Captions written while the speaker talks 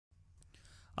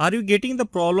Are you getting the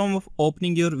problem of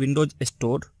opening your Windows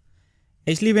Store?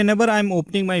 Actually, whenever I'm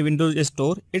opening my Windows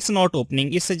Store, it's not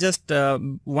opening. It's just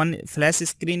one flash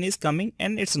screen is coming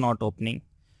and it's not opening.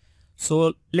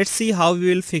 So let's see how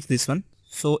we will fix this one.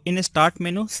 So in start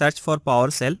menu, search for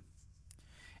PowerShell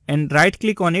and right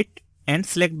click on it and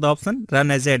select the option Run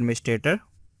as an Administrator.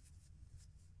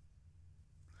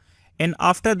 And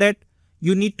after that,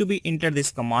 you need to be enter this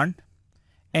command,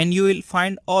 and you will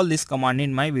find all this command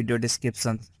in my video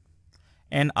description.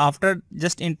 And after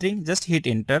just entering, just hit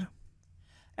enter.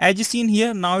 As you seen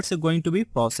here, now it's going to be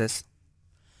process.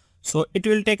 So it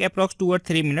will take approx 2 or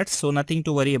 3 minutes, so nothing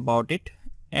to worry about it.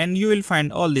 And you will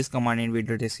find all this command in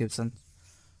video description.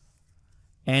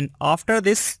 And after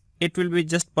this, it will be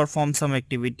just perform some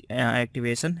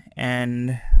activation,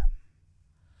 and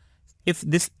if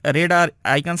this red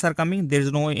icons are coming, there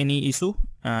is no any issue.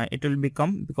 It will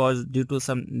become because due to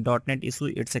some .NET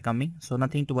issue it's coming, so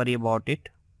nothing to worry about it.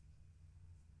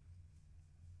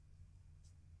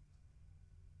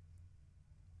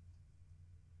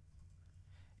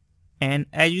 And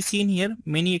as you seen here,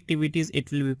 many activities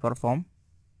it will be performed,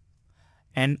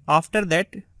 and after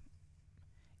that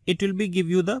it will be give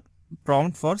you the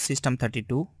prompt for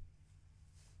System32.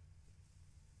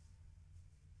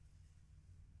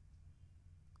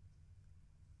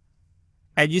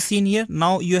 As you seen here,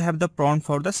 now you have the prompt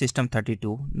for the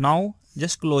System32. Now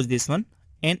just close this one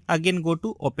and again go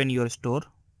to open your store.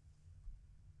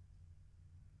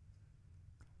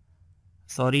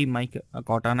 Sorry, my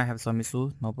Cortana have some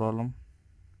issue, no problem.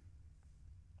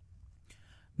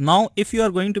 Now if you are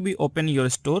going to be open your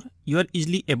store, you are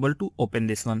easily able to open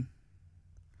this one.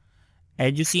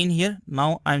 As you seen here,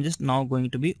 now I'm just now going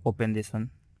to be open this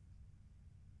one.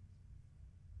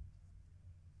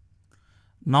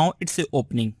 Now it's a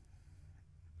opening.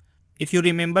 If you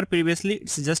remember previously,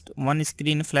 it's just one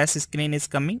screen, flash screen is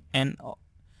coming and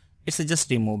it's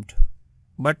just removed.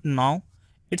 But now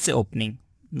it's a opening.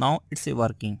 Now it's a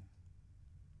working.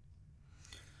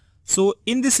 So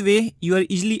in this way, you are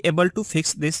easily able to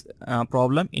fix this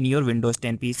problem in your Windows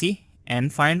 10 PC,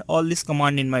 and find all this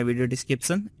command in my video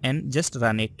description and just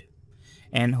run it.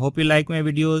 And hope you like my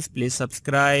videos. Please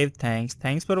subscribe.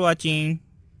 Thanks for watching.